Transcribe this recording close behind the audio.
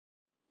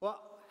Well,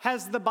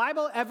 has the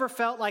Bible ever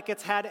felt like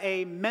it's had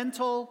a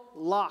mental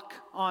lock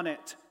on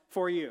it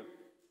for you?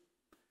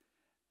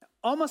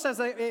 Almost as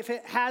if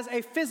it has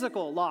a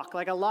physical lock,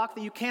 like a lock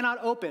that you cannot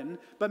open,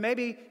 but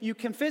maybe you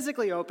can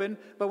physically open,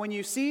 but when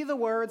you see the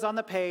words on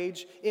the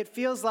page, it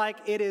feels like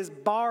it is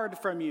barred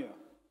from you.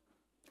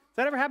 Has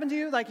that ever happened to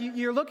you? Like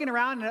you're looking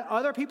around and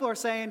other people are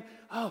saying,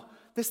 oh,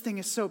 this thing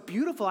is so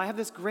beautiful. I have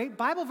this great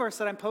Bible verse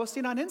that I'm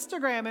posting on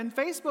Instagram and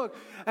Facebook.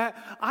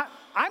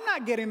 I'm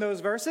not getting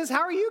those verses. How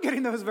are you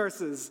getting those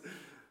verses?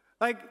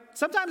 Like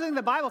sometimes I think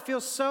the Bible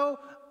feels so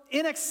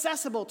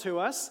inaccessible to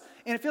us,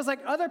 and it feels like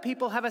other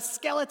people have a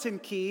skeleton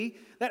key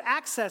that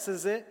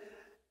accesses it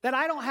that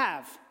I don't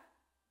have.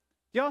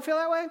 Y'all feel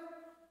that way?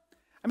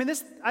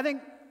 I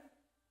think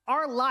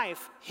our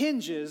life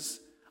hinges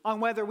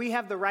on whether we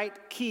have the right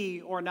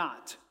key or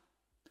not.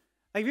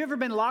 Have you ever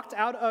been locked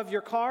out of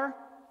your car?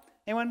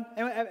 Anyone?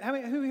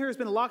 Who here has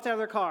been locked out of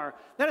their car?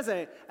 That is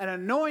an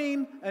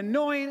annoying,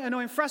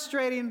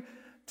 frustrating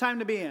time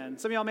to be in.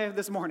 Some of y'all may have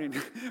this morning,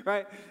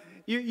 right?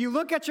 You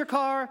look at your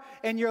car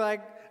and you're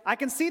like, I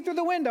can see through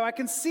the window. I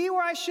can see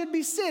where I should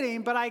be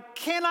sitting, but I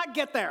cannot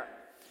get there.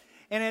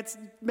 And it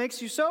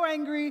makes you so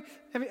angry.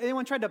 Have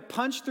anyone tried to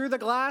punch through the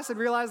glass and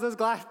realize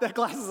that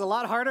glass is a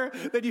lot harder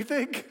than you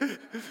think?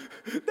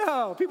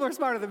 No, people are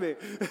smarter than me.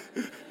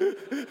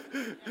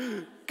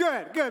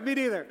 Good, me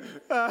neither.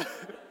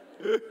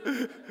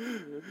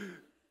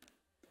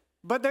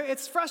 But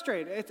it's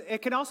frustrating.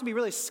 It can also be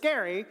really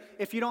scary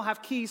if you don't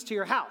have keys to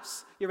your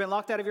house. You've been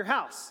locked out of your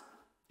house.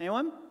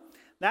 Anyone?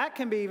 That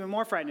can be even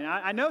more frightening.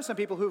 I know some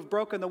people who've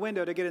broken the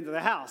window to get into the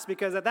house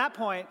because at that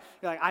point,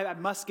 you're like, I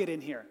must get in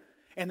here.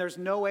 And there's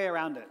no way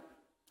around it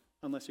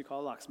unless you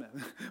call a locksmith.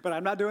 But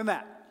I'm not doing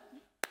that.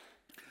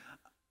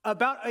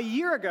 About a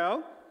year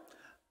ago,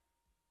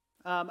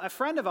 a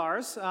friend of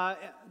ours,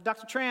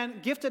 Dr.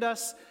 Tran, gifted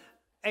us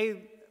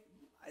it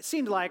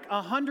seemed like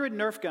 100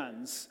 Nerf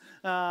guns.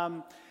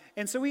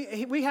 And so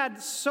we had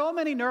so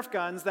many Nerf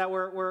guns that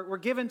were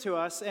given to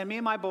us, and me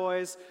and my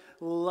boys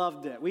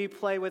loved it. We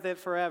played with it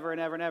forever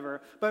and ever and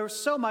ever. But there was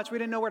so much, we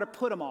didn't know where to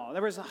put them all.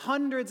 There was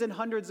hundreds and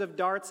hundreds of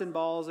darts and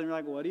balls, and we're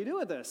like, what do you do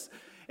with this?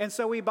 And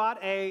so we bought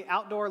a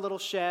outdoor little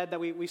shed that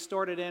we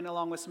stored it in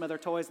along with some other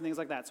toys and things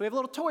like that. So we have a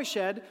little toy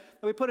shed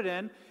that we put it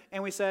in,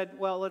 and we said,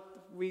 well,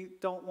 we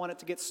don't want it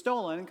to get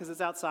stolen because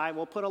it's outside.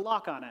 We'll put a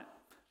lock on it.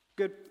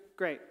 Good,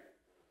 great.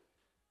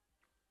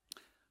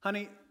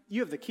 Honey,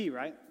 you have the key,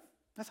 right?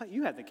 I thought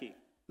you had the key.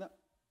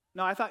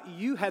 No, I thought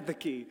you had the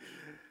key.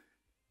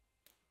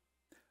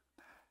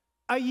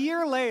 A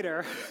year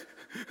later,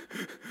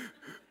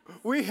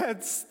 we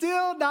had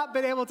still not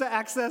been able to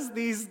access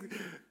these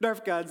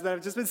Nerf guns that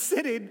have just been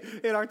sitting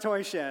in our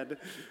toy shed.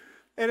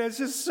 And it's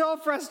just so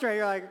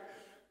frustrating. Like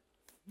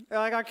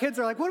our kids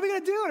are like, what are we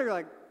going to do? And you're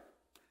like,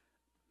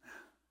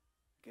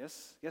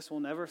 guess we'll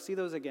never see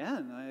those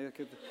again.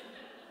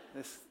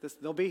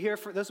 They'll be here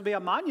this will be a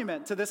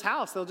monument to this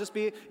house. They'll just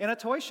be in a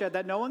toy shed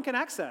that no one can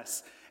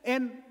access.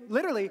 And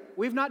literally,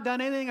 we've not done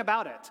anything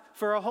about it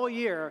for a whole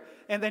year.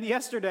 And then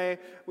yesterday,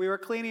 we were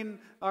cleaning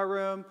our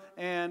room,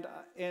 and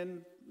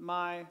in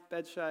my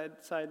bedside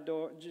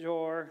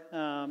drawer,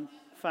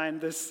 find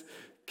this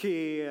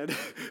key. And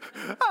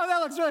oh, that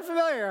looks really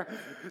familiar.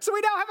 So we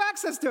now have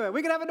access to it.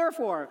 We can have a Nerf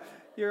war.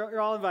 You're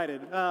all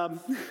invited.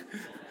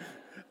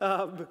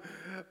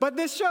 But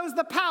this shows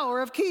the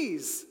power of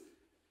keys.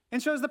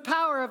 And shows the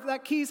power of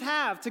that keys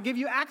have to give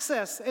you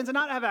access and to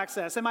not have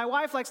access. And my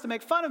wife likes to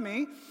make fun of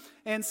me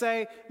and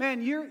say,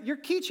 man, your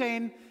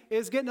keychain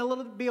is getting a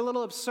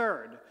little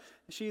absurd.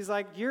 She's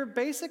like, you're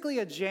basically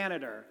a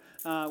janitor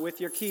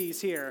with your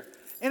keys here.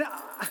 And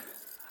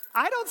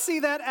I don't see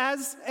that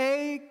as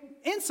a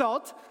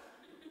insult,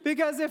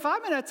 because if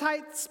I'm in a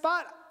tight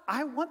spot,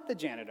 I want the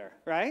janitor,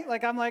 right?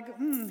 Like I'm like,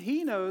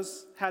 he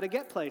knows how to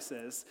get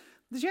places.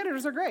 The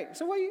janitors are great.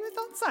 So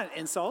it's not an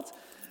insult.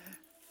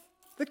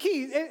 The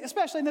key,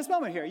 especially in this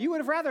moment here, you would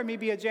have rather me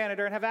be a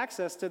janitor and have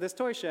access to this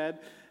toy shed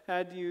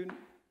had you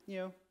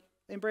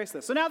embrace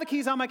this. So now the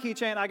key's on my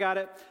keychain, I got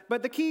it.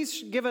 But the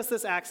keys give us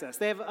this access.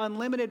 They have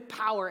unlimited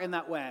power in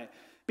that way.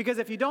 Because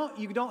if you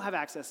don't have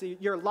access.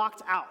 You're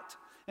locked out.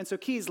 And so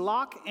keys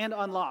lock and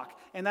unlock.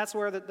 And that's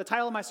where the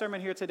title of my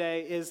sermon here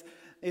today is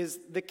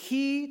the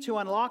key to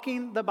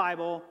unlocking the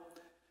Bible,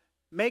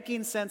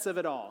 making sense of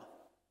it all.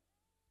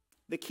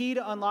 The key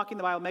to unlocking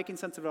the Bible, making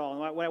sense of it all.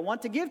 And what I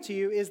want to give to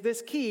you is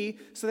this key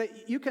so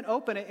that you can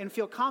open it and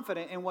feel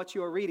confident in what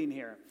you are reading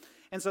here.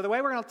 And so the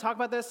way we're going to talk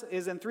about this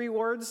is in three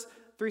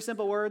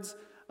simple words: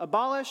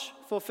 abolish,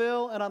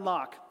 fulfill, and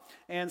unlock.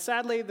 And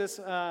sadly, this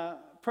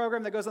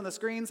program that goes on the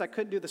screens, I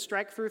couldn't do the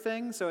strike-through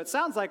thing. So it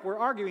sounds like we're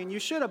arguing you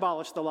should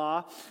abolish the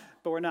law,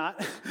 but we're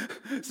not.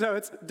 So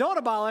it's don't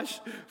abolish,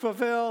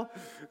 fulfill,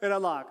 and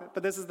unlock.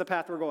 But this is the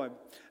path we're going.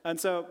 And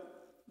so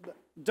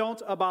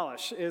don't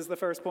abolish is the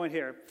first point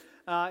here.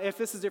 If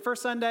this is your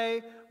first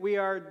Sunday, we've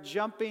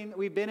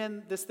been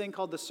in this thing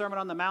called the Sermon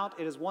on the Mount.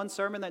 It is one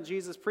sermon that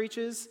Jesus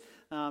preaches.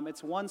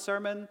 It's one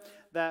sermon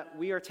that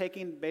we are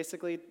taking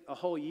basically a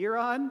whole year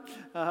on.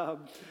 And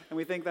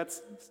we think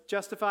that's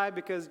justified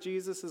because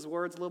Jesus'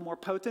 word's a little more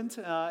potent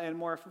and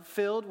more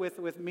filled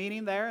with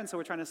meaning there. And so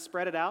we're trying to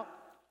spread it out.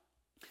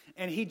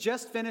 And he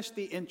just finished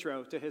the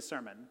intro to his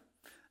sermon.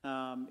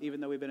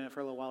 Even though we've been in it for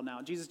a little while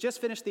now. Jesus just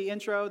finished the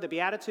intro, the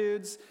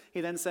Beatitudes.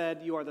 He then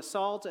said, you are the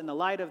salt and the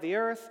light of the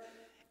earth.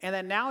 And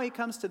then now he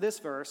comes to this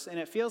verse, and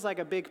it feels like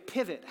a big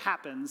pivot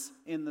happens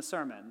in the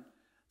sermon.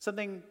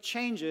 Something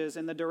changes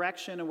in the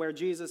direction of where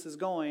Jesus is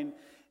going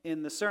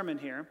in the sermon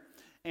here.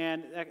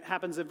 And that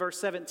happens in verse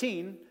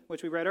 17,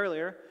 which we read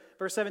earlier.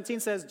 Verse 17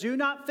 says, do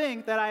not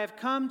think that I have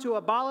come to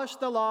abolish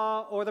the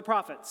law or the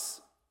prophets.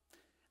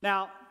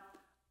 Now,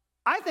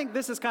 I think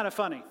this is kind of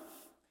funny.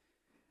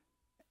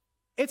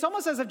 It's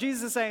almost as if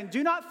Jesus is saying,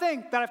 do not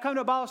think that I've come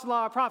to abolish the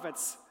law or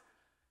prophets.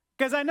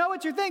 Because I know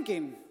what you're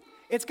thinking.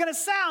 It's going to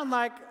sound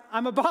like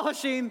I'm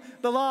abolishing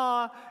the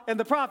law and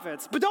the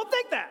prophets. But don't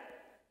think that.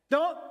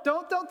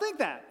 Don't think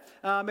that.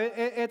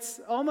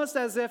 It's almost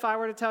as if I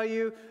were to tell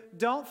you,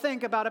 don't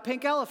think about a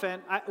pink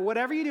elephant.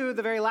 Whatever you do,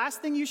 the very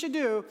last thing you should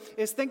do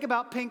is think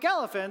about pink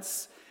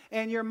elephants.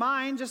 And your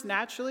mind just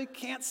naturally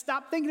can't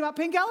stop thinking about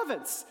pink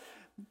elephants.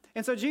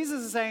 And so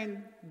Jesus is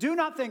saying, do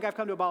not think I've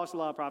come to abolish the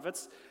law and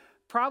prophets.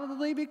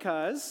 Probably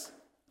because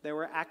there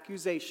were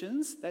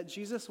accusations that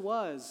Jesus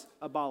was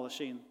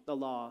abolishing the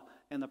law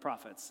and the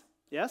prophets.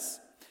 Yes?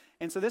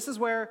 And so this is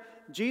where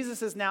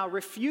Jesus is now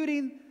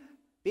refuting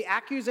the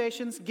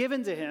accusations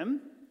given to him.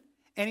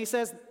 And he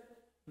says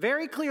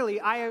very clearly,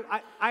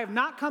 I have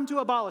not come to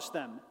abolish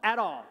them at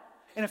all.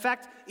 And in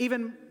fact,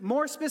 even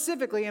more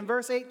specifically in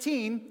verse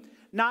 18,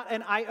 not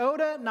an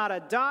iota, not a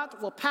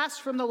dot will pass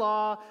from the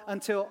law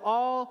until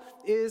all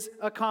is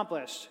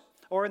accomplished.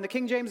 Or in the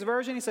King James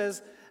Version, he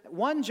says,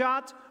 one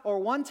jot or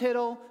one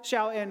tittle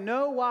shall in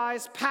no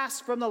wise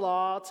pass from the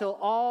law till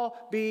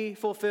all be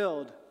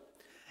fulfilled.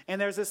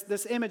 And there's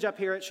this image up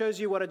here. It shows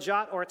you what a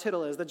jot or a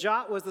tittle is. The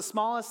jot was the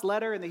smallest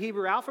letter in the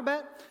Hebrew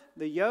alphabet,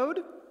 the yod.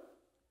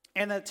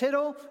 And the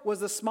tittle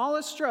was the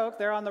smallest stroke,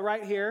 there on the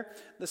right here,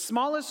 the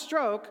smallest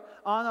stroke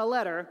on a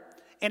letter.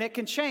 And it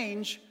can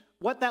change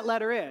what that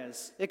letter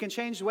is. It can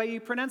change the way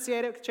you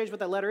pronunciate it. It can change what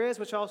that letter is,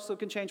 which also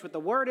can change what the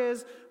word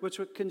is, which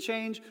can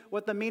change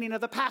what the meaning of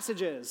the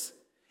passage is.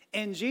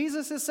 And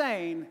Jesus is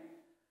saying,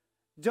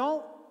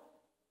 I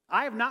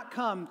have not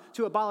come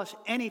to abolish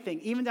anything,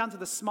 even down to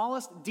the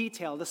smallest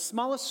detail, the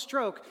smallest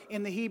stroke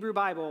in the Hebrew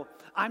Bible.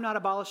 I'm not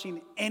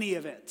abolishing any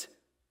of it.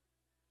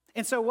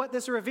 And so what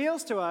this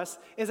reveals to us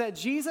is that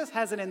Jesus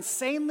has an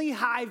insanely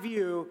high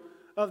view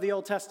of the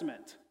Old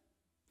Testament.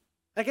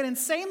 Like an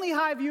insanely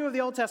high view of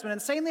the Old Testament,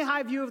 insanely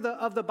high view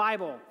of the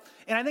Bible.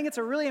 And I think it's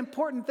a really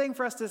important thing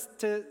for us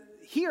to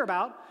hear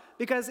about,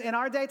 because in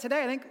our day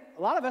today, I think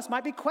a lot of us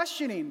might be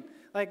questioning,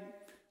 like,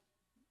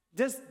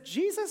 what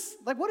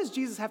does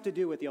Jesus have to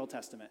do with the Old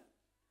Testament?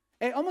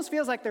 It almost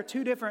feels like they're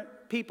two different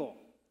people,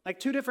 like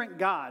two different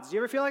gods. Do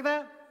you ever feel like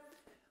that?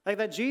 Like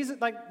that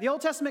Jesus, like the Old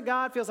Testament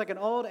God feels like an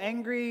old,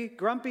 angry,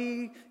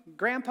 grumpy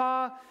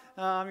grandpa.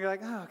 You're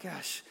like, oh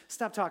gosh,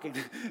 stop talking.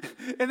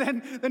 And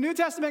then the New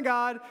Testament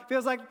God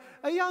feels like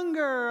a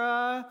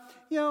younger,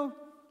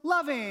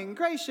 loving,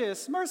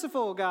 gracious,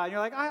 merciful God. And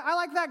you're like, I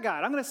like that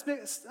God. I'm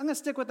gonna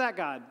stick with that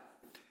God.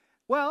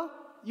 Well,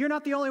 you're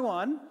not the only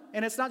one,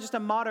 and it's not just a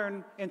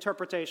modern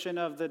interpretation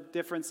of the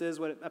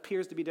differences, what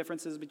appears to be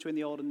differences between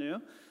the old and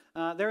new.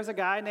 There's a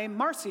guy named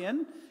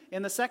Marcion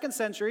in the 2nd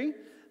century,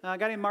 a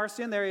guy named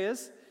Marcion, there he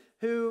is,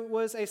 who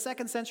was a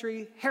 2nd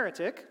century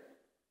heretic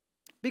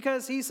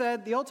because he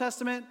said the Old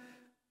Testament,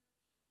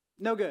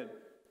 no good.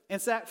 In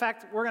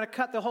fact, we're going to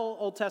cut the whole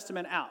Old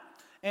Testament out.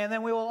 And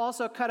then we will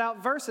also cut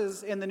out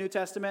verses in the New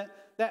Testament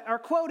that are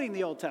quoting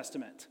the Old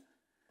Testament.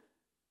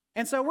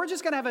 And so we're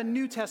just going to have a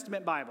New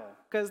Testament Bible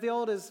because the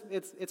old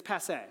it's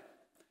passé.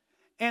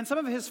 And some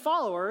of his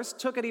followers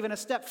took it even a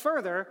step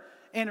further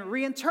and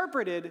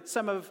reinterpreted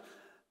some of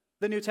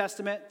the New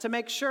Testament to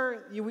make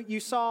sure you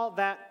saw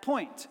that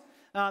point.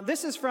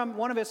 This is from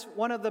one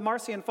of the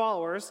Marcion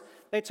followers.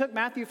 They took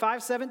Matthew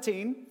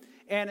 5:17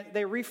 and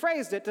they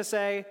rephrased it to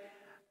say,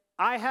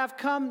 I have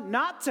come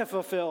not to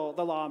fulfill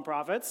the law and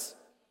prophets,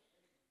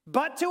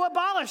 but to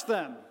abolish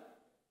them.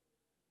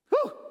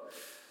 Whew,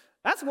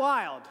 that's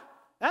wild.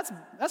 That's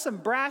some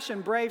brash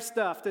and brave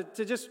stuff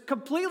to just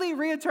completely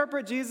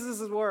reinterpret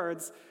Jesus'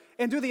 words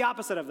and do the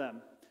opposite of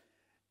them.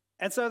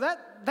 And so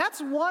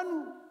that's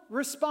one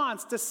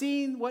response to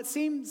seeing what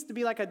seems to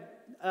be like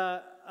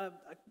a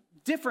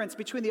difference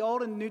between the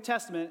Old and New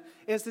Testament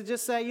is to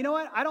just say, you know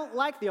what, I don't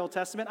like the Old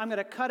Testament, I'm going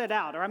to cut it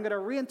out, or I'm going to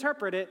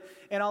reinterpret it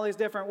in all these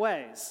different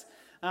ways.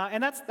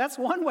 And that's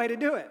one way to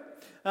do it.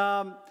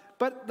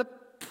 But the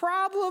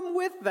problem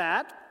with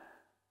that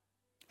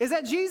is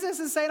that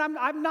Jesus is saying,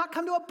 I'm not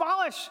come to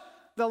abolish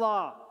the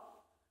law.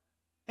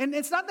 And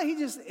it's not that he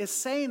just is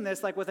saying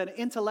this like with an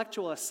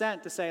intellectual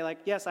assent to say like,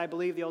 yes, I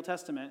believe the Old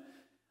Testament.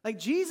 Like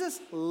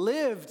Jesus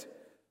lived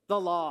the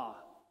law.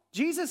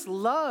 Jesus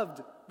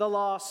loved the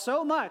law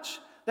so much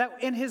that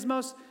in his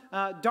most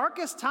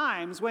darkest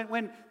times,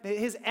 when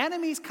his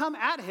enemies come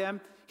at him,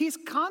 he's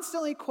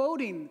constantly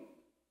quoting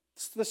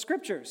the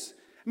scriptures.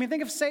 I mean,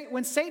 think of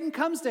when Satan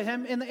comes to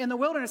him in the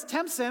wilderness,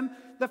 tempts him,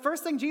 the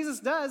first thing Jesus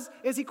does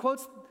is he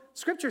quotes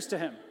scriptures to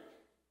him.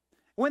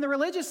 When the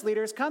religious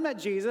leaders come at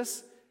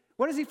Jesus,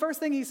 what is the first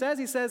thing he says?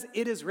 He says,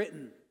 "It is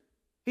written."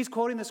 He's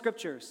quoting the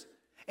scriptures.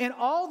 And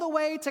all the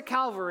way to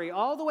Calvary,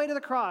 all the way to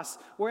the cross,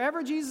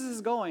 wherever Jesus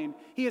is going,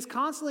 he is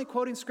constantly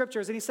quoting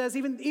scriptures. And he says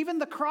even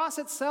the cross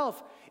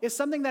itself is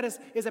something that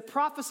is a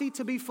prophecy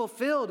to be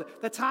fulfilled.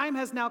 The time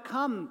has now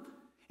come.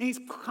 And he's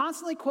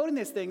constantly quoting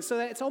these things so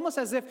that it's almost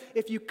as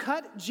if you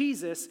cut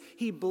Jesus,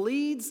 he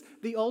bleeds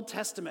the Old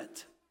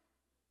Testament.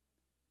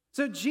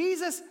 So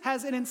Jesus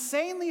has an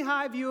insanely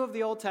high view of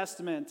the Old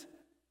Testament.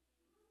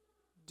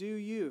 Do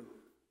you?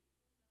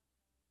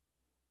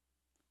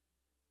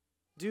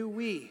 Do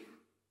we?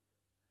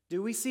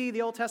 Do we see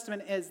the Old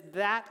Testament as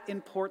that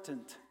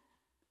important?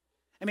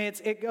 I mean,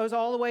 it goes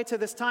all the way to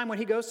this time when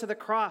he goes to the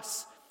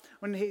cross.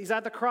 When he's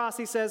at the cross,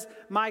 he says,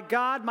 my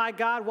God,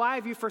 why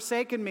have you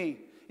forsaken me?"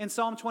 in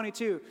Psalm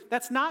 22.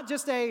 That's not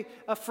just a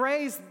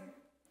phrase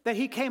that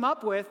he came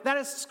up with. That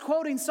is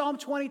quoting Psalm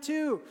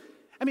 22.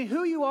 I mean,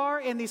 who you are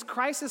in these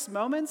crisis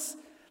moments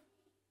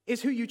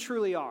is who you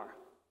truly are.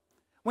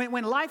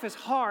 When life is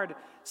hard,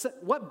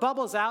 what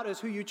bubbles out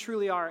is who you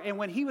truly are. And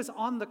when he was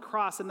on the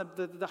cross, in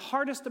the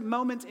hardest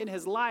moment in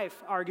his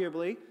life,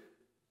 arguably,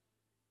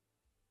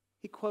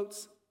 he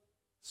quotes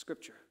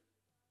Scripture.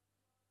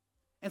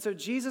 And so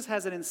Jesus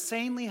has an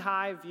insanely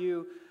high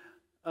view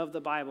of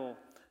the Bible.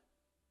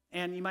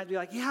 And you might be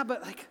like, yeah,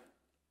 but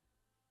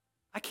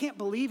I can't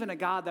believe in a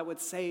God that would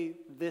say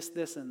this,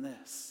 this, and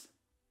this.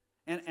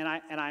 And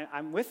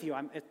I'm with you.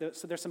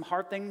 So there's some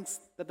hard things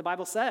that the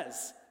Bible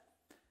says.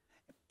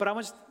 But I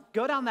want to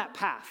go down that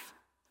path.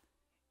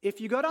 If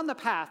you go down the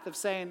path of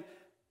saying,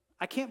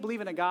 I can't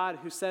believe in a God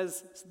who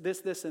says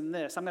this, this, and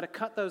this, I'm going to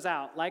cut those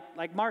out,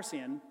 like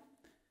Marcion,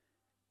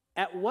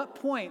 at what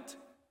point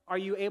are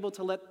you able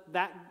to let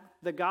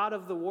the God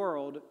of the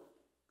world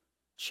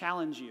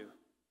challenge you?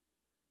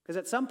 Because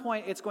at some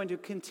point, it's going to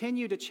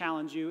continue to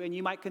challenge you, and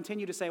you might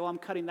continue to say, well, I'm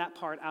cutting that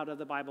part out of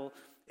the Bible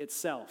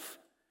itself.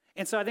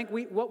 And so I think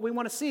what we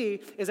want to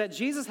see is that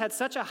Jesus had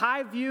such a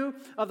high view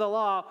of the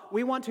law,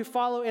 we want to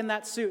follow in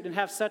that suit and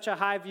have such a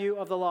high view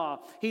of the law.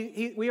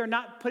 We are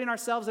not putting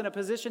ourselves in a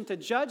position to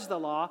judge the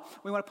law.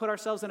 We want to put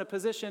ourselves in a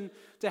position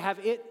to have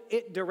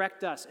it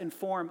direct us,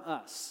 inform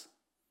us.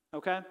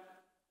 Okay?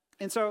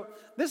 And so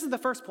this is the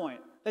first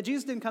point, that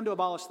Jesus didn't come to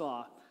abolish the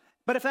law.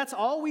 But if that's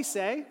all we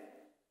say,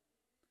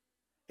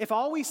 if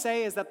all we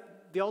say is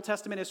that the Old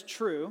Testament is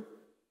true,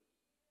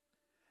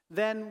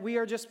 then we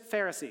are just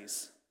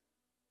Pharisees.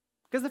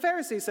 Because the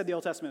Pharisees said the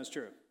Old Testament is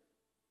true.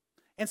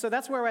 And so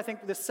that's where I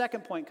think the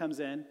second point comes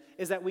in,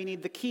 is that we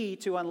need the key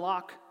to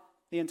unlock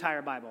the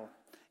entire Bible.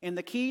 And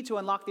the key to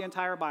unlock the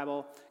entire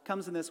Bible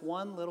comes in this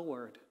one little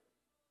word.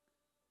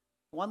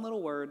 One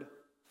little word,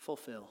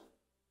 fulfill.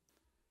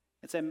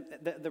 It's in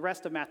the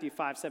rest of Matthew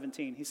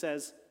 5:17. He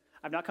says,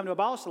 I've not come to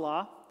abolish the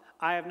law.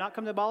 I have not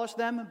come to abolish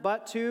them,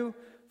 but to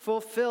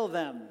fulfill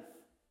them.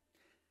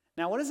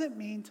 Now, what does it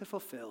mean to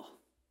fulfill?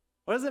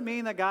 What does it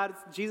mean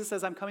that Jesus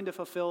says, I'm coming to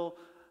fulfill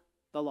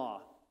the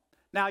law?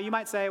 Now, you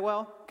might say,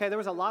 well, okay, there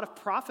was a lot of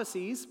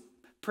prophecies,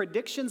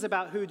 predictions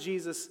about who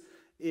Jesus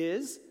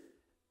is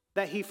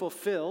that he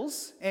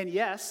fulfills. And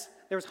yes,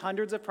 there's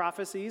hundreds of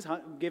prophecies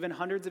given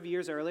hundreds of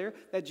years earlier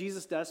that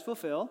Jesus does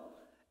fulfill.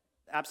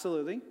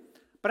 Absolutely.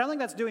 But I don't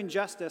think that's doing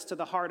justice to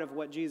the heart of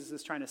what Jesus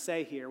is trying to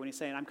say here when he's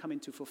saying, I'm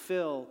coming to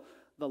fulfill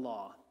the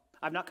law.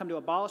 I've not come to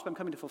abolish, but I'm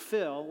coming to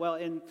fulfill. Well,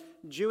 in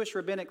Jewish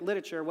rabbinic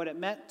literature, what it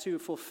meant to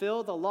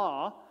fulfill the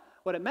law,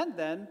 what it meant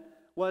then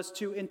was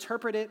to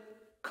interpret it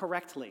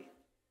correctly.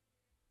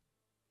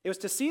 It was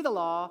to see the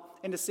law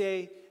and to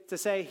say,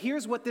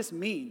 here's what this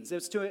means. It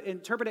was to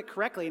interpret it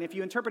correctly. And if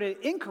you interpret it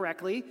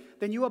incorrectly,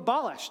 then you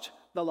abolished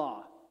the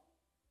law.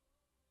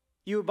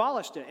 You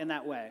abolished it in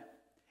that way.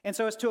 And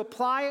so it's to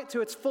apply it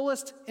to its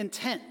fullest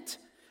intent.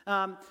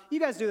 You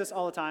guys do this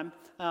all the time,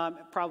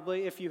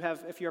 probably if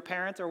you're a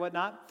parent or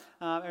whatnot,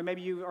 or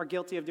maybe you are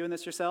guilty of doing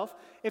this yourself.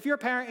 If you're a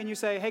parent and you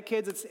say, hey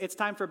kids, it's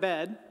time for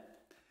bed,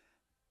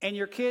 and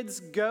your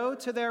kids go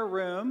to their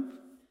room,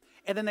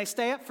 and then they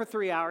stay up for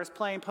 3 hours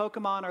playing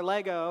Pokemon or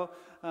Lego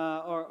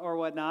or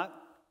whatnot,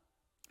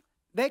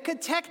 they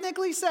could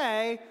technically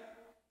say,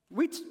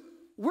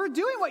 we're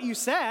doing what you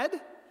said.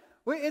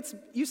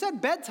 You said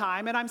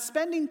bedtime, and I'm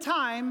spending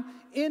time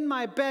in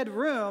my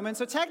bedroom, and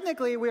so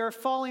technically we are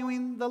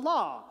following the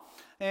law.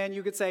 And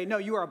you could say, no,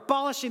 you are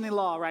abolishing the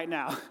law right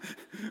now,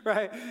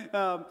 right?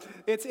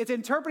 It's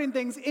interpreting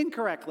things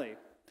incorrectly.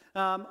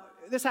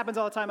 This happens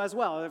all the time as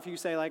well. If you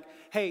say, like,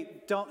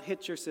 hey, don't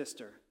hit your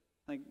sister.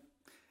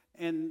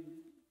 And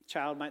the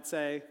child might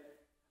say,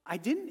 I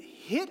didn't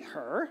hit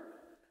her.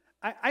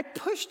 I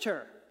pushed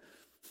her.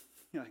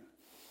 You're like,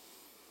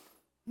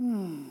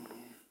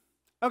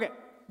 Okay.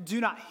 Do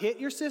not hit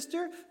your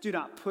sister. Do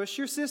not push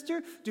your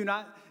sister. Do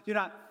not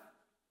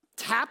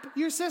tap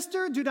your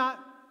sister. Do not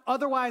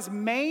otherwise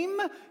maim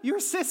your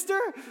sister.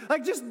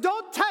 Like, just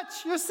don't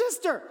touch your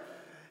sister.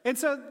 And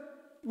so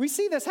we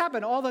see this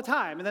happen all the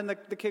time. And then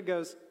the kid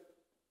goes,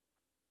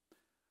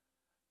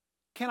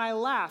 can I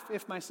laugh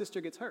if my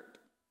sister gets hurt?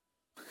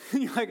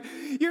 You're like,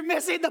 you're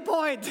missing the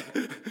point.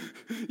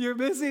 You're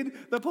missing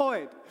the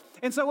point.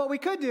 And so what we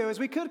could do is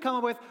we could come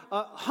up with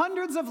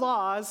hundreds of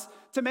laws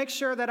to make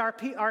sure that our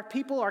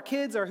people, our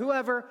kids, or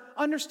whoever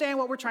understand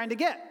what we're trying to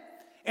get.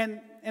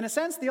 And in a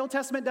sense, the Old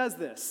Testament does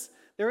this.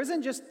 There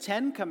isn't just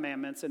 10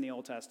 commandments in the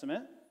Old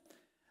Testament.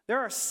 There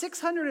are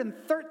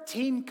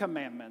 613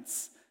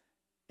 commandments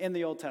in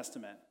the Old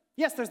Testament.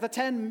 Yes, there's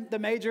the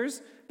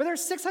majors, but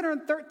there's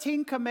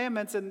 613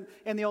 commandments in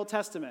the Old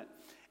Testament.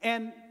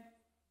 And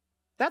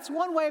that's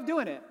one way of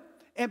doing it.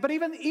 But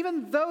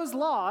even those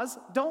laws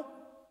don't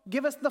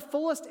give us the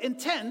fullest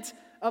intent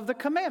of the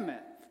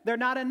commandment. They're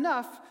not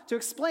enough to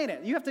explain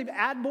it. You have to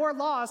add more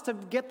laws to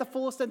get the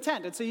fullest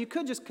intent. And so you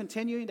could just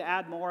continue to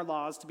add more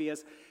laws to be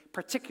as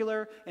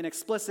particular and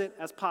explicit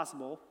as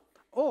possible.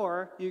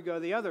 Or you go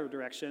the other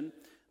direction,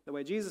 the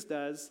way Jesus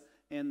does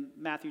in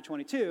Matthew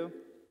 22.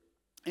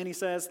 And he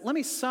says, let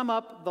me sum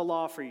up the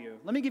law for you.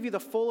 Let me give you the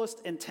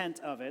fullest intent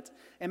of it.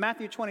 In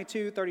Matthew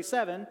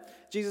 22:37,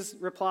 Jesus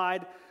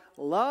replied,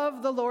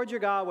 love the Lord your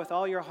God with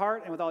all your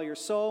heart and with all your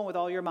soul and with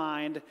all your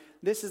mind.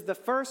 This is the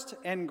first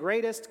and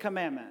greatest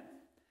commandment.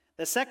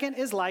 The second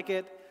is like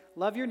it,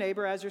 love your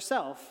neighbor as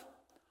yourself.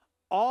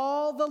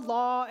 All the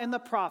law and the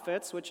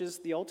prophets, which is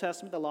the Old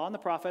Testament, the law and the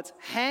prophets,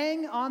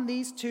 hang on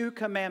these two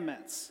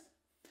commandments.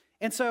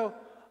 And so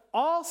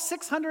all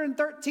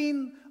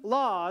 613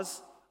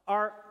 laws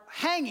are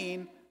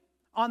hanging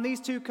on these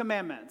two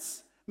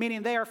commandments,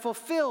 meaning they are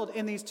fulfilled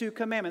in these two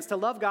commandments, to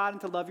love God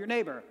and to love your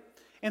neighbor.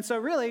 And so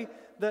really,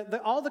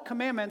 all the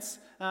commandments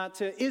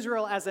to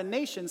Israel as a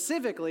nation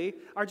civically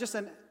are just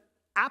an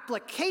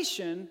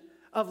application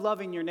of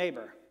loving your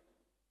neighbor.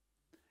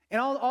 And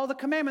all the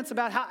commandments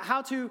about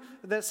how to,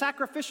 the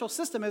sacrificial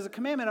system is a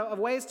commandment of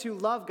ways to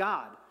love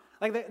God.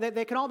 Like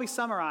they can all be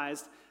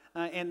summarized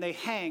and they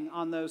hang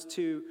on those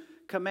two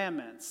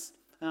commandments.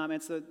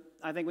 And so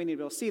I think we need to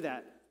be able to see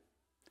that.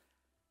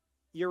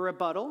 Your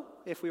rebuttal,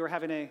 if we were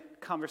having a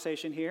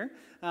conversation here,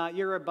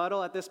 your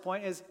rebuttal at this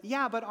point is,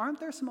 yeah, but aren't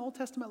there some Old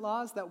Testament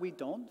laws that we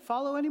don't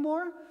follow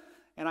anymore?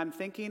 And I'm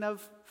thinking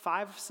of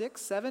 5,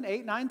 6, 7,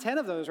 8, 9, 10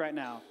 of those right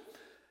now.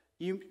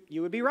 You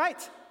would be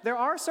right. There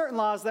are certain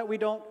laws that we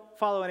don't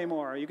follow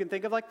anymore. You can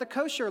think of like the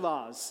kosher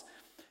laws.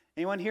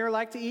 Anyone here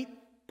like to eat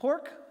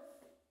pork?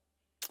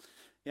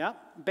 Yeah.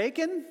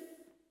 Bacon?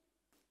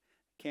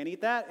 Can't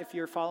eat that if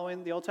you're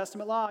following the Old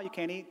Testament law. You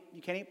can't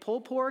eat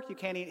pulled pork. You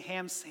can't eat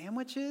ham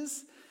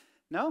sandwiches.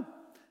 No,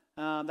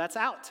 that's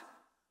out.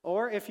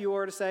 Or if you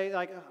were to say,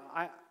 like,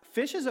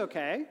 fish is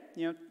okay.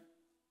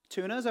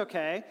 Tuna is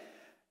okay.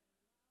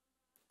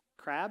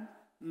 Crab?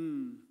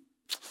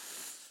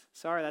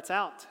 Sorry, that's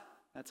out.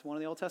 That's one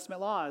of the Old Testament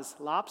laws.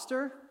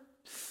 Lobster?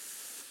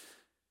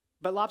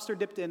 But lobster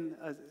dipped in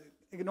an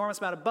enormous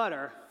amount of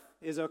butter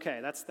is okay.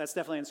 That's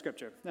definitely in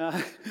Scripture.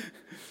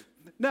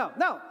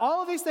 No,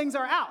 all of these things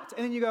are out.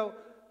 And then you go,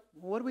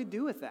 what do we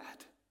do with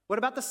that? What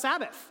about the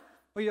Sabbath?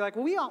 Well, you're like,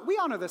 well, we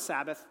honor the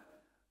Sabbath.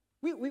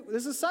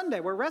 This is Sunday.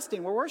 We're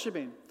resting. We're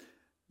worshiping.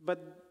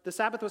 But the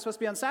Sabbath was supposed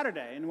to be on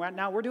Saturday, and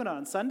now we're doing it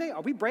on Sunday?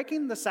 Are we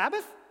breaking the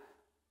Sabbath?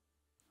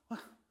 Well,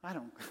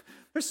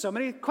 there's so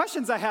many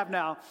questions I have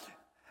now.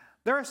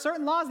 There are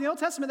certain laws in the Old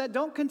Testament that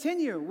don't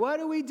continue. What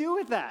do we do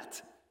with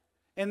that?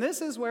 And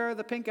this is where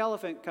the pink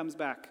elephant comes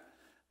back.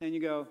 And you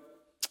go,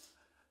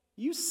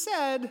 you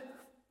said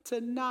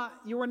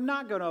you were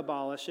not going to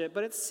abolish it,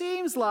 but it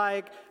seems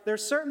like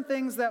there's certain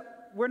things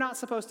that we're not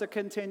supposed to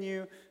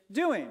continue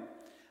doing.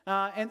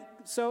 And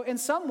so in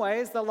some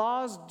ways, the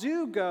laws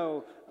do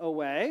go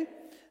away.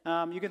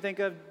 You can think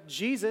of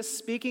Jesus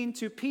speaking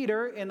to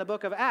Peter in the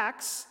book of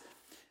Acts.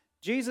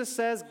 Jesus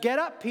says, get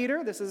up,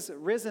 Peter. This is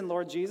risen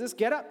Lord Jesus.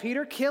 Get up,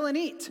 Peter, kill and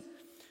eat.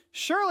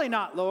 Surely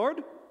not,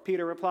 Lord,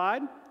 Peter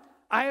replied.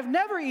 I have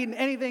never eaten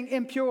anything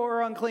impure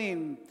or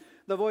unclean.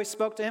 The voice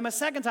spoke to him a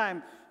second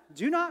time.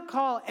 Do not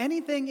call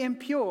anything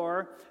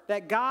impure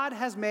that God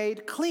has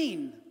made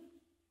clean.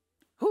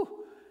 Whew,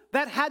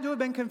 that had to have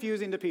been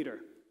confusing to Peter.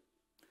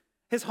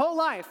 His whole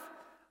life,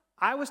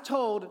 I was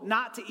told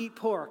not to eat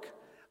pork.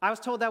 I was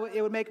told that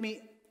it would make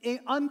me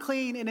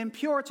unclean and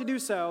impure to do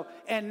so.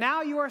 And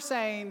now you are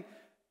saying,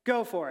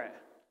 go for it.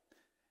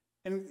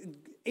 And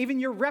even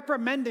you're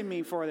reprimanding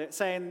me for it,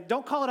 saying,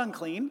 don't call it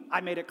unclean.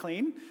 I made it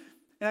clean.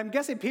 And I'm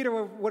guessing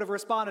Peter would have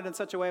responded in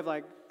such a way of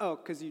like, oh,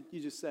 because you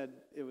just said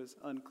it was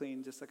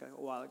unclean just like a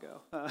while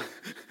ago.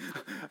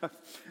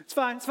 It's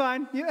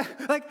fine. Yeah.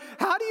 Like,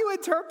 how do you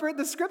interpret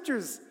the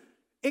Scriptures?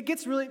 It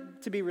gets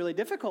to be really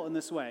difficult in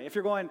this way. If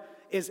you're going,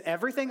 is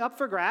everything up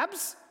for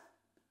grabs?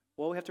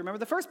 Well, we have to remember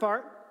the first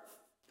part.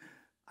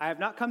 I have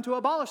not come to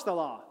abolish the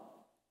law,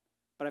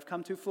 but I've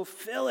come to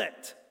fulfill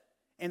it.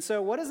 And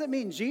so what does it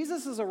mean?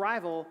 Jesus'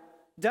 arrival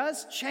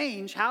does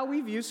change how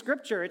we view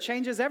Scripture. It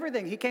changes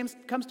everything. He comes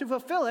to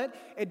fulfill it.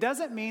 It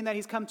doesn't mean that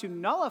he's come to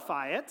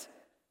nullify it.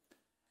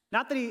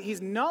 Not that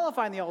he's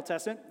nullifying the Old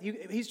Testament.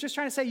 He's just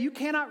trying to say you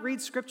cannot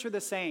read Scripture the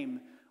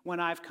same when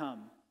I've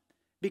come.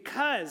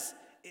 Because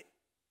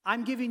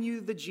I'm giving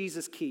you the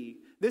Jesus key.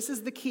 This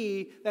is the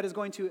key that is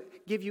going to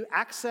give you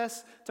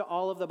access to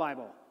all of the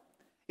Bible.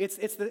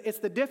 It's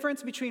the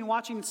difference between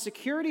watching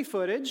security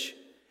footage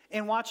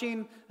and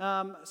watching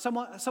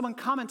someone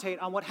commentate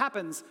on what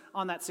happens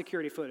on that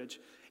security footage.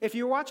 If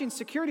you're watching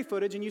security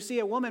footage and you see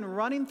a woman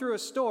running through a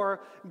store,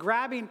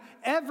 grabbing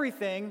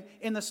everything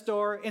in the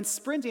store and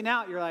sprinting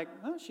out, you're like,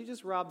 oh, she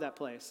just robbed that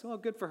place. Well,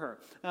 good for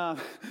her.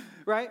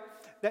 Right?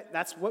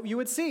 That's what you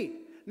would see.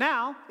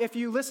 Now, if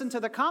you listen to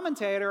the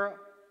commentator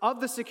of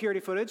the security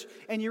footage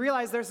and you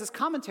realize there's this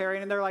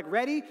commentary and they're like,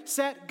 ready,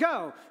 set,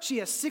 go. She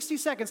has 60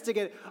 seconds to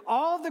get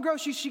all of the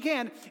groceries she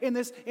can in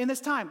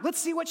this time. Let's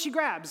see what she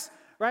grabs.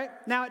 Right?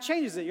 Now it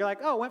changes it. You're like,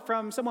 oh, it went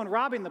from someone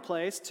robbing the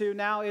place to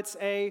now it's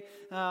a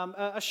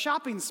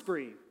shopping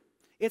spree.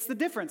 It's the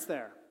difference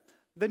there.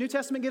 The New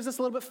Testament gives us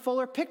a little bit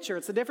fuller picture.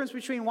 It's the difference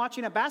between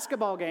watching a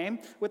basketball game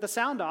with the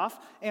sound off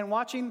and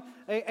watching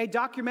a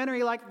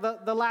documentary like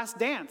The Last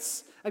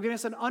Dance, giving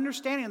us an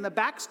understanding and the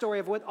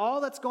backstory of what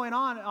all that's going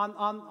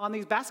on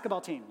these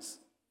basketball teams.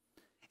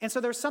 And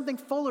so there's something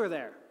fuller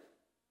there.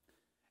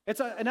 It's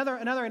another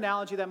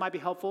analogy that might be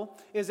helpful.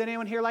 Is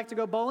anyone here like to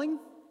go bowling?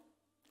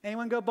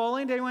 Anyone go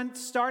bowling? Did anyone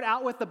start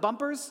out with the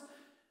bumpers?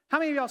 How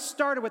many of y'all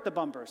started with the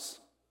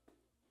bumpers?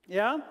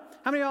 Yeah?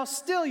 How many of y'all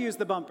still use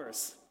the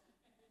bumpers?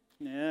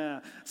 Yeah.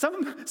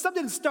 Some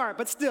didn't start,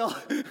 but still.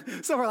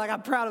 Some are like,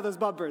 I'm proud of those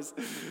bumpers.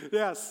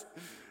 Yes.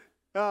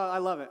 Oh, I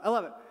love it. I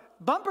love it.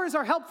 Bumpers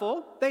are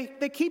helpful.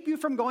 They keep you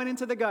from going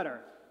into the gutter.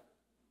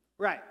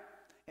 Right.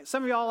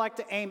 Some of y'all like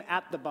to aim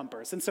at the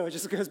bumpers, and so it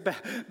just goes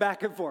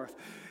back and forth.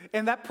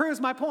 And that proves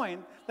my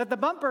point, that the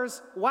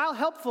bumpers, while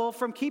helpful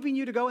from keeping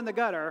you to go in the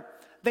gutter,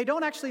 they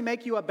don't actually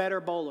make you a better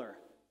bowler,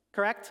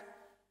 correct?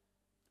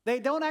 They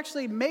don't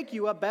actually make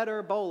you a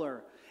better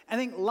bowler. I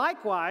think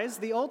likewise,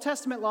 the Old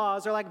Testament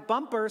laws are like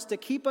bumpers to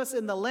keep us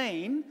in the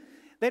lane.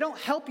 They don't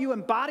help you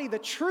embody the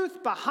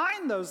truth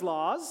behind those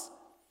laws.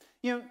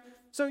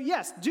 So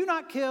yes, do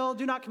not kill,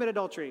 do not commit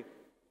adultery.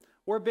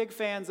 We're big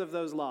fans of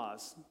those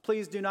laws.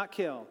 Please do not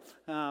kill.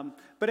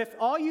 But if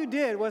all you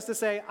did was to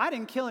say, I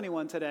didn't kill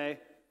anyone today,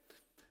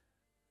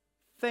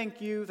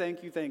 thank you.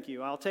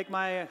 I'll take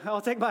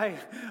my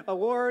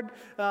award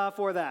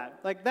for that.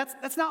 Like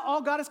that's not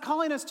all God is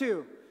calling us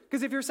to.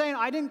 Because if you're saying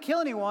I didn't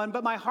kill anyone,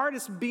 but my heart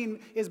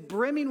is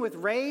brimming with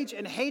rage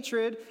and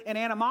hatred and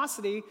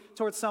animosity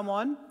towards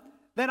someone,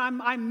 then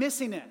I'm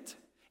missing it.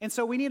 And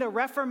so we need a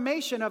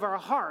reformation of our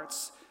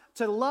hearts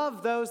to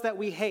love those that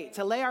we hate,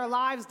 to lay our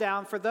lives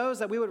down for those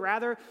that we would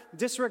rather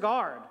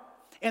disregard.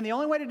 And the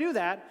only way to do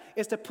that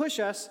is to push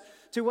us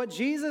to what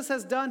Jesus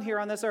has done here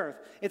on this earth.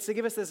 It's to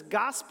give us this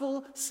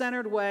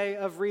gospel-centered way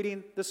of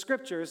reading the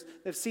scriptures.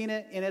 They've seen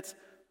it in its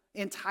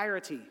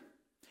entirety.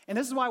 And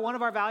this is why one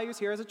of our values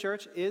here as a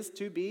church is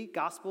to be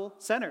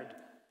gospel-centered,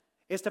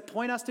 is to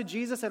point us to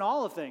Jesus in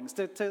all of things,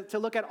 to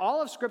look at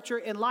all of Scripture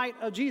in light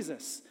of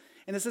Jesus.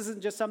 And this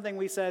isn't just something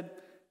we said,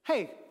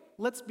 hey,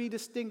 let's be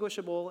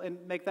distinguishable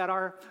and make that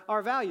our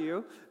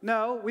value.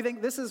 No, we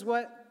think this is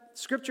what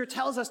Scripture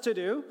tells us to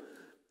do.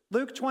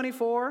 Luke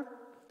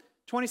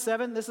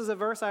 24:27, this is a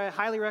verse I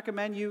highly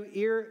recommend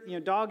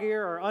you dog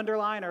ear or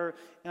underline or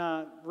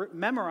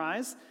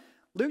memorize.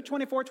 Luke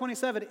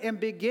 24:27, and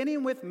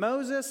beginning with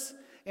Moses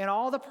and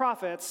all the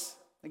prophets,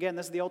 again,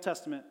 this is the Old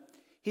Testament,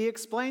 he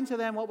explained to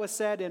them what was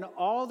said in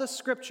all the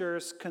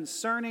scriptures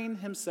concerning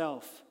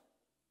himself.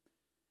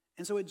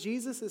 And so what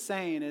Jesus is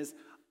saying is,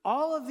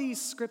 all of these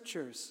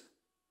scriptures,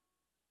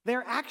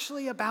 they're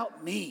actually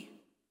about me.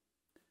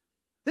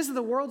 This is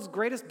the world's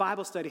greatest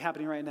Bible study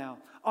happening right now.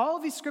 All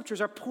of these scriptures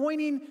are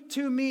pointing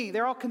to me.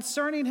 They're all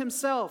concerning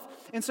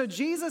himself. And so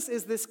Jesus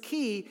is this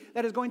key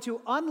that is going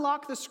to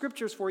unlock the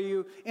scriptures for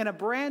you in a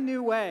brand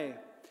new way.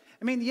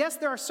 I mean, yes,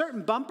 there are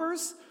certain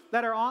bumpers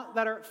that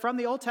are from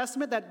the Old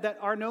Testament that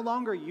are no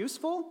longer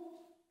useful,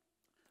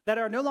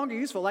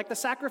 like the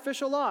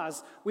sacrificial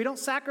laws. We don't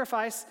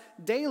sacrifice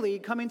daily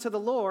coming to the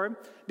Lord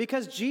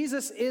because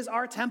Jesus is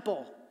our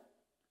temple.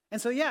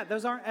 And so, yeah,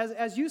 those aren't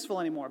as useful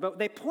anymore, but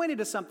they pointed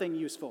to something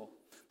useful.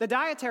 The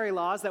dietary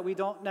laws that we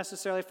don't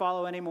necessarily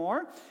follow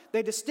anymore,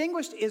 they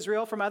distinguished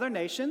Israel from other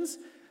nations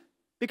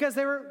because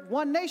they were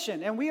one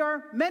nation, and we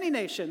are many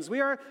nations.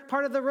 We are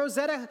part of the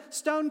Rosetta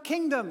Stone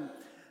Kingdom,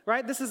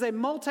 right? This is a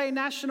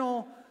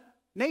multinational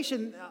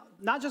nation,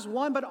 not just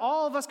one, but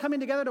all of us coming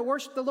together to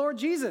worship the Lord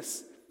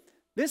Jesus.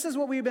 This is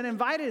what we've been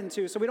invited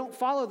into, so we don't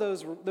follow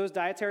those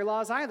dietary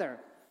laws either.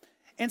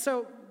 And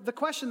so the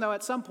question, though,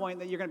 at some point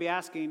that you're going to be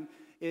asking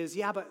is,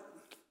 yeah, but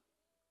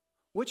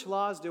which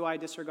laws do I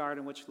disregard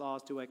and which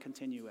laws do I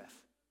continue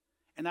with?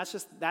 And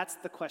that's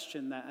the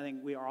question that I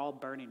think we are all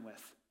burning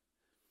with.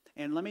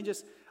 And let me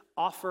just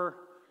offer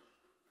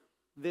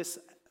this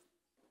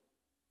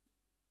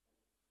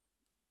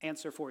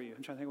answer for you.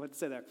 I'm trying to think what to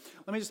say there.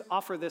 Let me just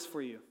offer this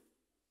for you.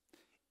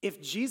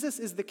 If Jesus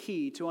is the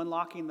key to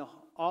unlocking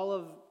all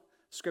of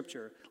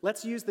Scripture,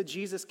 let's use the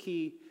Jesus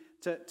key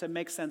to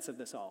make sense of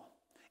this all.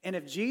 And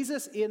if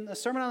Jesus in the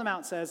Sermon on the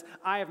Mount says,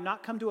 I have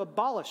not come to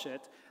abolish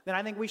it, then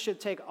I think we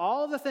should take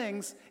all the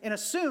things and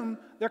assume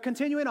they're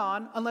continuing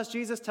on unless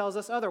Jesus tells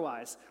us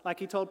otherwise, like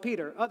he told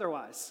Peter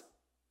otherwise.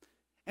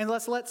 And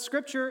let's let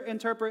Scripture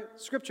interpret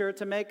Scripture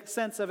to make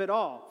sense of it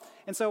all.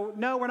 And so,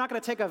 no, we're not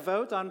going to take a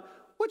vote on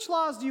which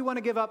laws do you want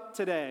to give up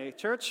today,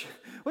 church?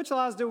 Which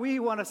laws do we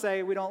want to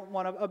say we don't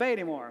want to obey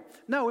anymore?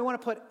 No, we want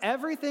to put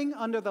everything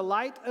under the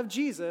light of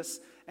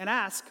Jesus and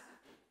ask,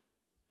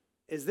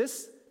 does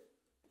this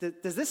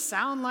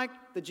sound like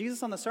the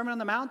Jesus on the Sermon on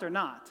the Mount or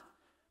not?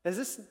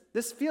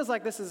 This feels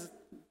like this is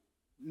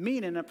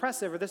mean and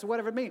oppressive, or this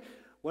whatever it means.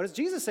 What does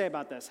Jesus say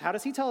about this? How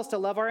does he tell us to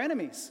love our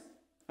enemies?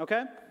 Okay?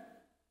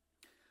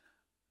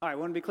 All right, I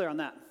want to be clear on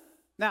that.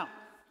 Now,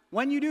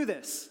 when you do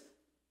this,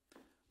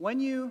 when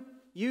you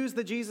use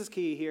the Jesus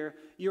key here,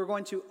 you're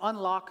going to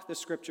unlock the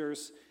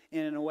Scriptures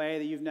in a way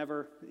that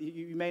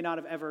you may not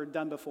have ever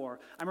done before.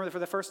 I remember for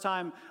the first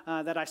time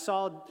that I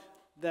saw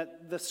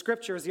that the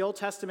Scriptures, the Old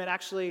Testament,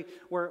 actually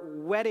were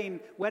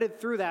wedded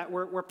through that,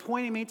 were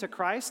pointing me to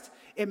Christ.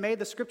 It made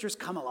the Scriptures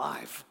come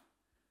alive.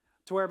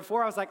 To where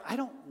before I was like, I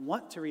don't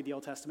want to read the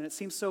Old Testament. It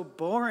seems so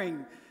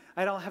boring.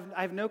 I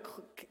have no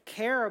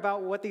care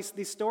about what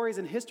these stories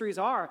and histories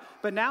are.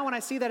 But now when I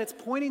see that it's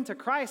pointing to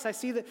Christ, I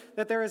see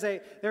that there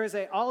is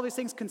all of these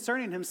things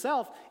concerning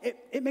himself.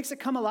 It makes it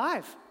come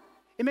alive.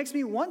 It makes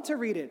me want to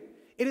read it.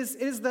 It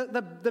is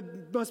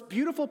the most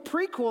beautiful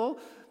prequel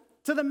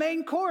to the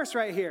main course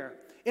right here.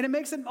 And it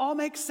makes it all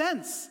make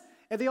sense.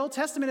 And the Old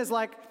Testament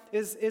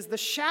is the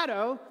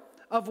shadow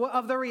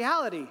of the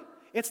reality.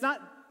 It's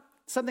not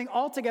something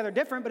altogether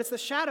different, but it's the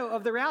shadow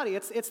of the reality.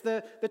 It's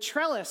the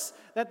trellis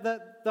that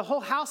the whole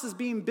house is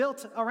being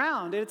built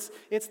around. It's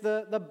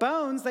the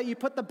bones that you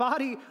put the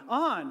body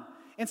on.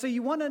 And so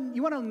you want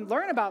to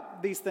learn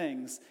about these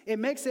things. It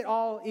makes it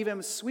all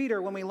even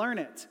sweeter when we learn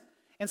it.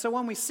 And so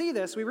when we see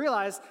this, we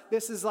realize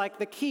this is like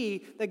the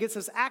key that gets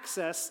us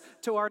access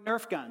to our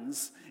Nerf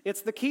guns.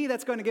 It's the key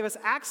that's going to give us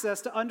access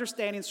to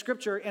understanding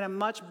Scripture in a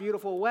much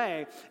beautiful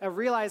way, of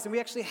realizing we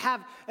actually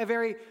have a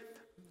very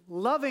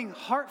loving,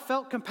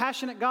 heartfelt,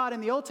 compassionate God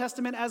in the Old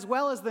Testament as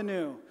well as the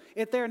New.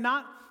 They're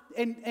not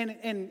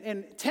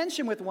in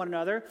tension with one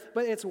another,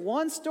 but it's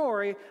one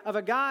story of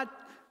a God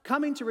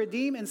coming to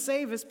redeem and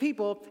save his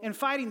people and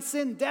fighting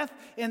sin, death,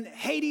 and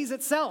Hades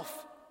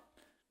itself.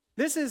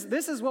 This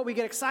is what we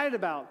get excited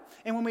about.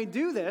 And when we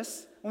do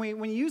this, when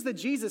we use the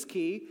Jesus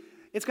key,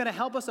 it's going to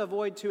help us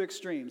avoid two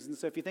extremes. And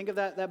so if you think of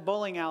that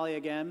bowling alley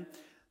again,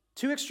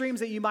 two extremes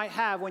that you might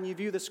have when you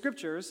view the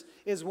Scriptures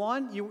is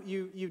one,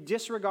 you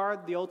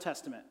disregard the Old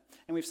Testament.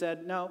 And we've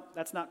said, no,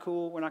 that's not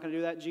cool. We're not going to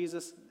do that.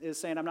 Jesus is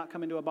saying, I'm not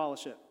coming to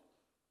abolish it.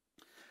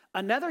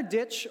 Another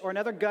ditch or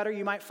another gutter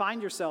you might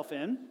find yourself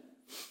in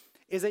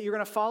is that you're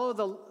going to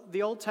follow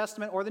the Old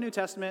Testament or the New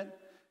Testament,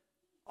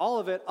 all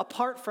of it,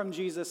 apart from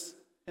Jesus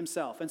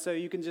himself. And so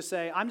you can just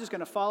say, I'm just going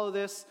to follow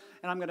this,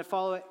 and I'm going to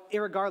follow it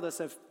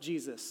irregardless of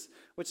Jesus,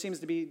 which seems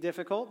to be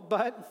difficult.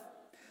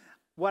 But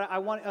what I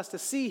want us to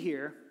see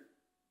here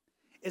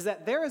is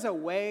that there is a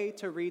way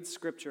to read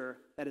Scripture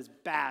that is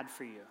bad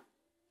for you.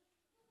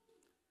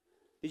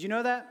 Did you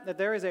know that? That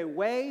there is a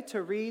way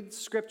to read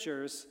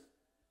Scriptures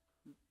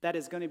that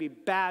is going to be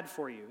bad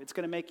for you. It's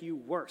going to make you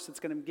worse. It's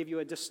going to give you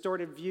a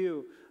distorted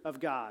view of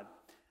God.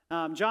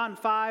 John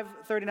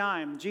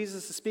 5:39,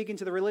 Jesus is speaking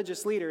to the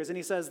religious leaders, and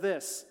he says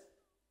this,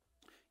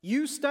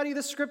 "You study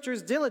the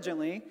Scriptures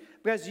diligently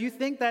because you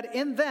think that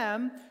in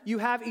them you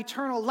have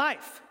eternal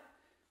life.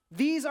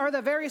 These are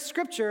the very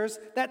Scriptures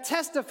that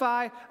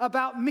testify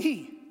about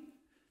me."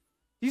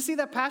 You see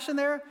that passion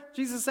there?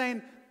 Jesus is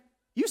saying,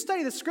 you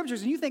study the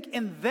Scriptures and you think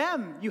in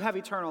them you have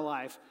eternal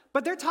life,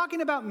 but they're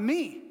talking about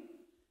me.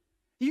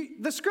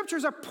 The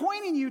Scriptures are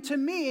pointing you to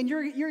me, and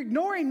you're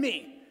ignoring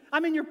me.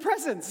 I'm in your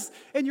presence,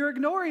 and you're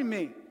ignoring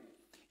me.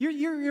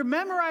 You're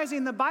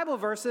memorizing the Bible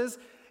verses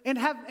and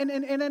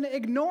then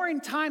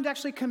ignoring time to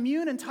actually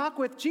commune and talk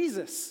with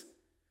Jesus.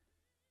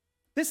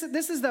 This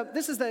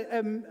is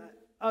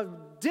a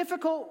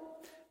difficult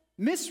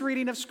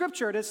misreading of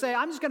Scripture to say,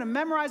 I'm just going to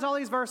memorize all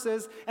these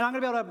verses, and I'm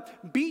going to be able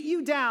to beat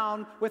you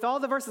down with all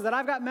the verses that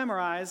I've got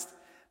memorized,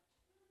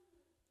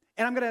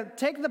 and I'm going to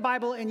take the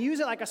Bible and use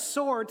it like a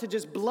sword to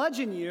just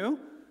bludgeon you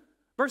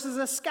versus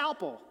a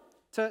scalpel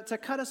to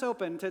cut us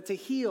open, to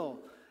heal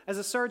as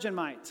a surgeon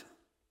might.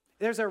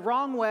 There's a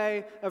wrong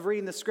way of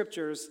reading the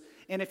Scriptures,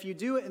 and if you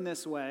do it in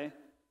this way,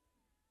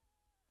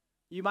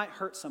 you might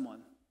hurt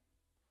someone.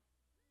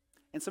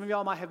 And some of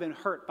y'all might have been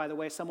hurt by the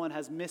way someone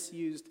has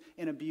misused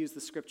and abused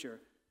the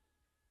Scripture.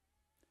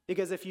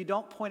 Because if you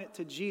don't point it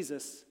to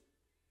Jesus,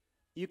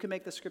 you can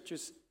make the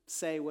Scriptures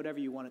say whatever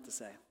you want it to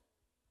say.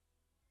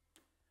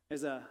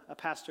 There's a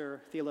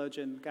pastor,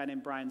 theologian, guy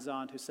named Brian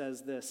Zond, who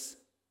says this.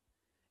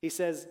 He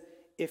says,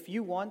 if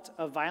you want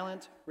a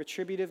violent,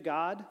 retributive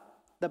God,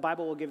 the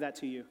Bible will give that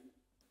to you.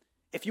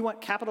 If you want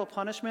capital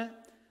punishment,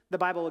 the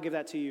Bible will give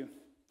that to you.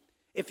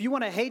 If you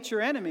want to hate your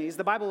enemies,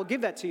 the Bible will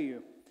give that to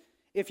you.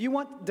 If you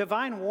want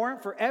divine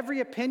warrant for every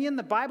opinion,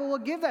 the Bible will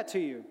give that to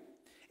you.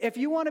 If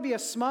you want to be a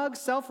smug,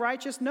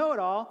 self-righteous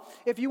know-it-all,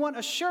 if you want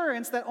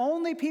assurance that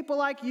only people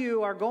like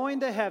you are going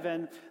to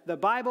heaven, the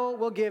Bible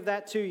will give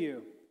that to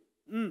you.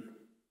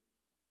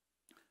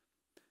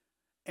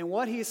 And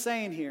what he's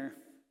saying here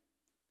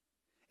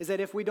is that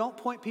if we don't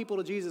point people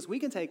to Jesus, we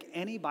can take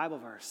any Bible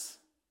verse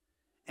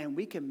and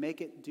we can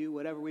make it do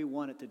whatever we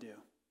want it to do.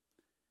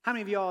 How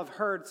many of y'all have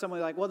heard someone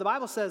like, well, the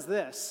Bible says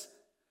this?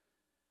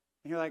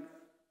 And you're like,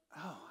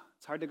 oh,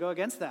 it's hard to go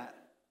against that.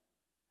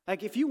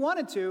 Like, if you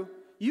wanted to,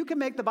 you can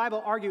make the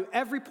Bible argue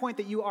every point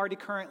that you already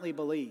currently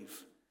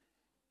believe.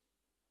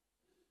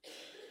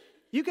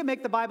 You can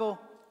make the Bible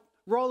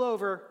roll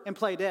over and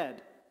play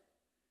dead.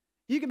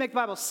 You can make the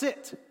Bible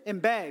sit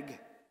and beg.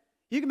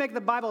 You can make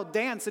the Bible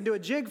dance and do a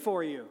jig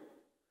for you.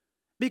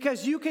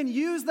 Because you can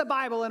use the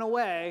Bible in a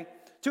way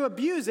to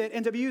abuse it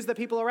and to abuse the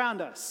people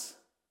around us.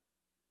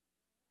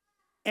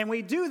 And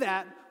we do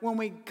that when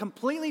we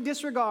completely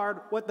disregard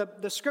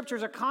what the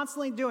scriptures are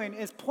constantly doing,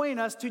 is pointing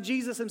us to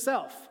Jesus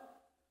himself.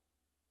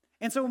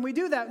 And so when we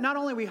do that, not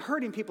only are we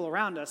hurting people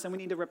around us, and we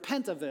need to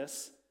repent of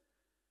this,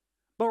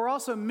 but we're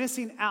also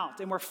missing out,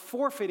 and we're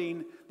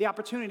forfeiting the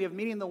opportunity of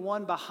meeting the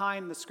one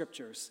behind the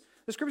scriptures.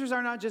 The scriptures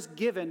are not just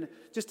given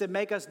just to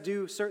make us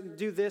do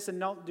this and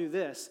don't do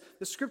this.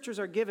 The scriptures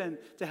are given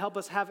to help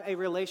us have a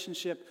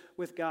relationship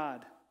with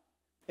God.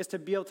 It's to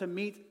be able to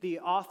meet the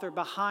author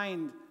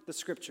behind the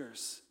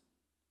scriptures.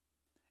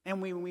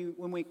 And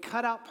when we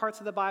cut out parts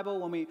of the Bible,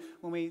 when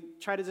we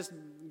try to just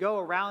go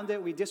around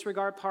it, we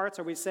disregard parts,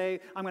 or we say,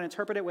 I'm going to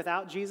interpret it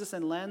without Jesus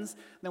and lens,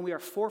 then we are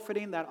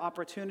forfeiting that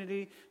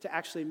opportunity to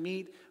actually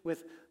meet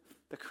with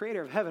the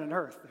creator of heaven and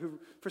earth, who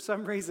for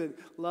some reason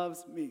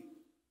loves me.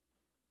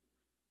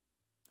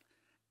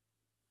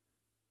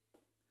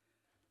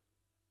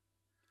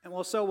 And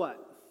well, so what?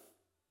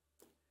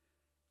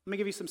 Let me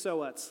give you some so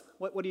whats.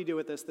 What do you do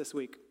with this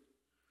week?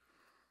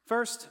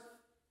 First,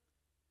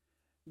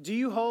 do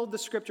you hold the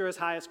scripture as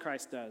high as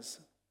Christ does?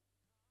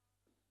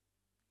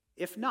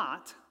 If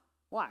not,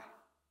 why?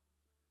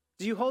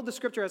 Do you hold the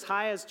scripture as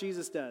high as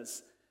Jesus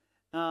does?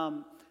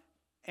 And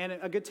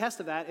a good test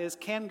of that is,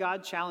 can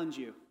God challenge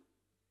you?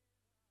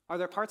 Are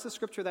there parts of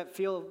scripture that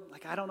feel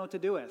like I don't know what to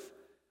do with?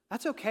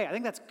 That's okay. I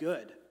think that's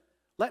good.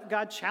 Let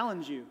God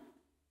challenge you.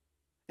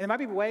 And there might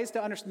be ways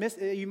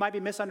you might be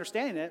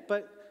misunderstanding it,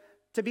 but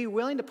to be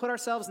willing to put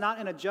ourselves not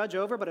in a judge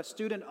over, but a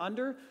student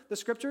under the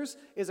scriptures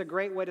is a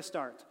great way to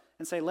start.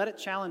 And say, let it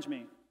challenge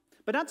me.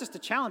 But not just to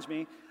challenge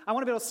me, I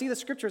want to be able to see the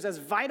scriptures as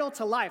vital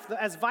to life,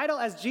 as vital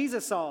as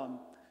Jesus saw them.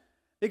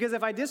 Because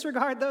if I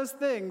disregard those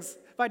things,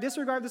 if I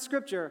disregard the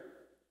scripture,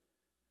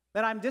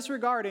 then I'm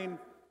disregarding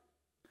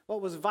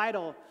what was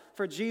vital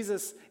for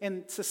Jesus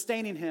in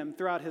sustaining him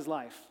throughout his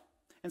life.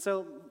 And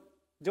so,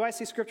 do I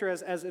see scripture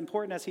as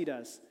important as he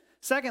does?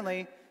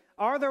 Secondly,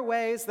 are there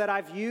ways that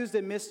I've used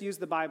and misused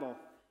the Bible?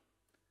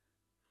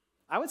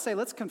 I would say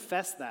let's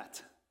confess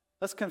that.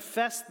 Let's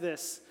confess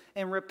this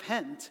and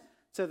repent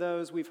to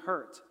those we've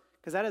hurt.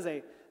 Because that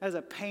is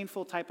a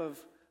painful type of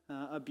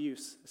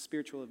abuse,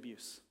 spiritual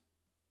abuse.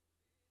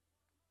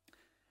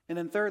 And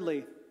then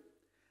thirdly,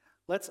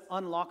 let's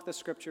unlock the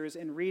scriptures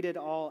and read it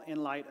all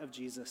in light of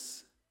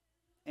Jesus.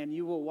 And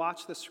you will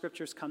watch the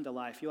scriptures come to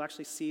life. You'll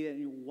actually see it and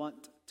you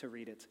want to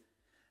read it.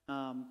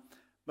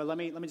 But let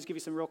me just give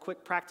you some real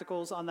quick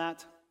practicals on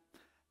that.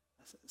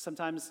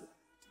 Sometimes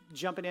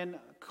jumping in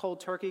cold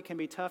turkey can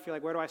be tough. You're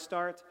like, where do I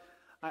start?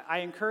 I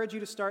encourage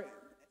you to start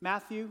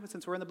Matthew,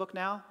 since we're in the book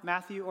now,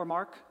 Matthew or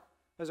Mark.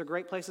 Those are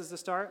great places to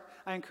start.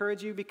 I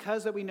encourage you,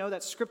 because that we know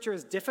that scripture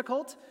is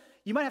difficult,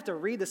 you might have to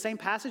read the same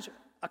passage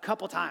a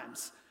couple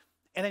times.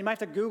 And then you might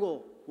have to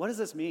Google, what does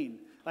this mean?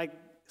 Like,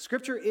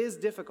 scripture is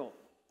difficult.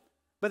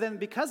 But then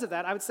because of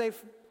that, I would say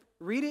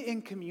read it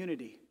in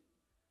community.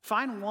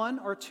 Find one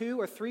or two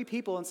or three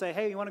people and say,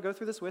 hey, you want to go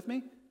through this with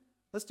me?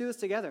 Let's do this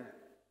together.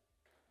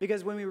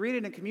 Because when we read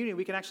it in community,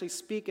 we can actually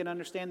speak and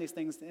understand these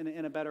things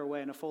in a better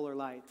way, in a fuller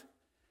light.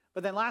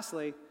 But then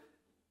lastly,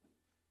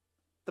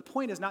 the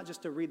point is not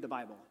just to read the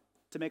Bible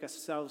to make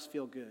ourselves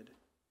feel good.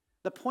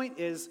 The point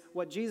is,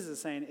 what Jesus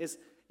is saying is,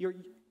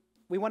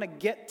 we want to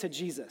get to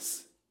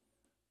Jesus.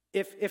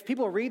 If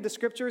people read the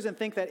scriptures and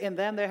think that in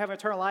them they have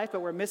eternal life,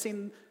 but we're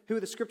missing who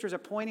the scriptures are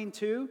pointing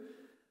to,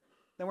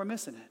 then we're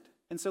missing it.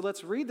 And so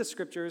let's read the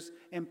scriptures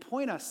and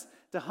point us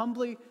to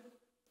humbly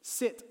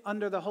sit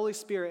under the Holy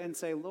Spirit and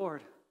say,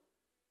 Lord,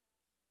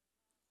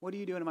 what are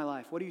you doing in my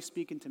life? What are you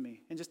speaking to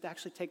me? And just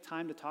actually take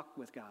time to talk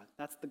with God.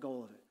 That's the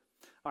goal of it.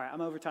 All right,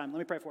 I'm over time. Let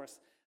me pray for us.